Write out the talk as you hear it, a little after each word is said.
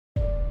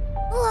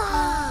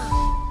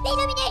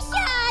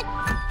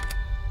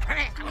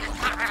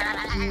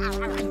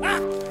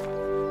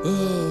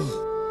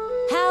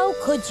How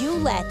could you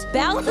let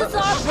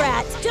Balthazar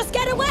Brat just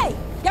get away?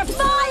 You're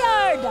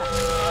fired!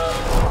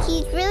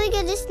 He's really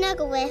good to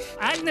snuggle with.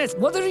 Agnes,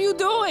 what are you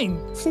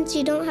doing? Since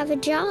you don't have a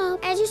job,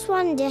 I just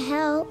wanted to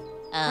help.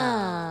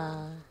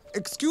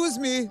 Excuse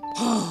me.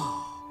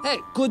 Hey,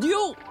 could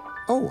you?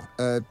 Oh,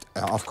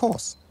 of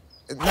course.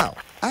 Now,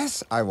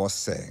 as I was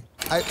saying,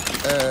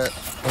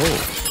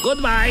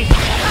 Goodbye.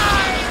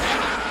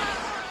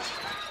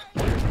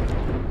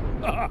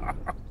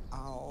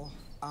 Ow.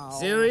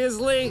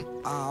 Seriously?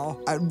 Ow.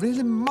 I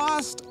really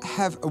must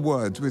have a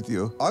word with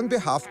you on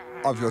behalf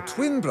of your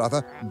twin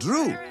brother,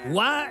 Drew.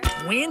 What?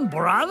 Twin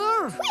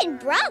brother? Twin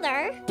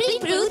brother?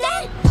 Big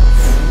brother?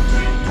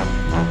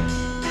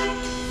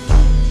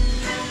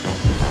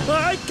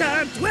 I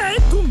can't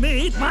wait to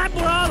meet my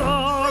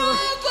brother!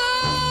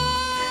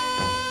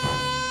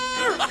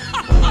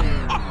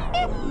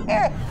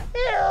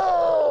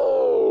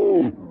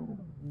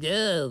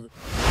 Dude.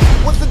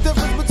 What's the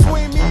difference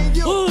between me and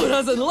you? Who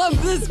doesn't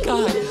love this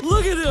guy?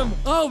 Look at him!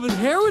 Oh, but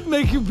hair would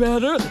make you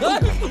better. Look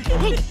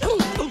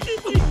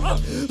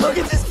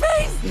at his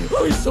face!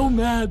 Oh, he's so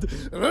mad.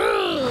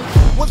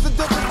 What's the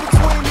difference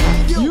between me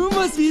and you? You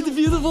must be the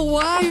beautiful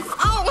wife.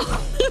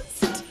 Oh,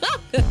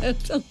 stop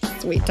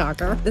it. Sweet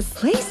talker. This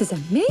place is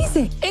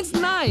amazing. It's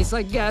nice,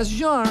 I guess,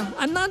 sure.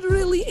 I'm not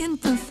really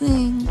into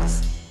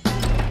things.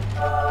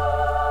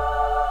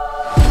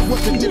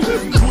 What's the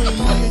difference between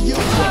me and you?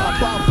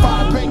 About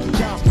 5 bank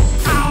accounts.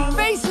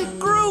 Face it,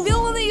 Gru,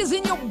 villainy is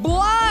in your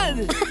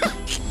blood.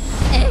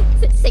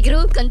 C'est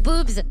Gru con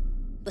boobs.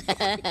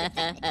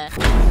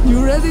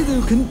 You ready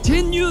to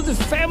continue the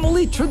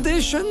family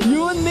tradition?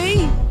 You and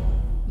me?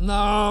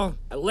 No,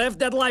 I left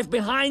that life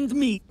behind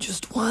me.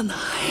 Just one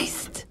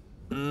heist.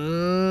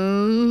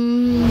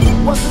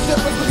 What's the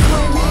difference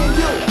between me and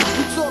you?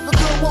 You talk a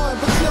good one,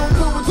 but you don't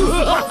do what you're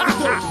supposed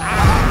to do. I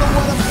know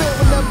what I feel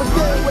and never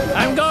did with it.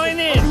 I'm going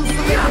in. You used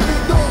to make me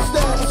dog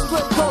style and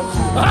straight coach.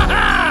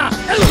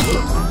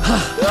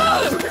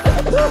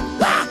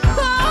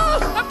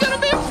 I'm gonna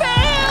be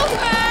failed!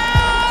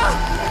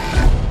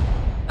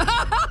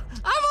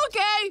 I'm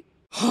okay.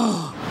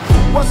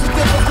 What's the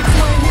difference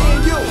between me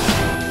and you?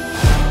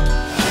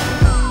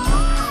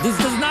 This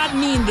does not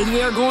mean that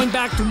we are going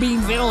back to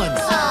being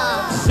villains.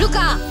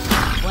 Luca!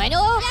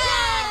 Bueno?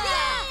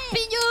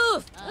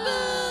 Pignouf!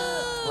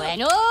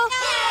 Bueno?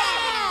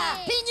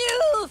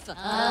 Pignouf!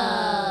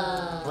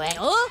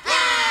 Bueno?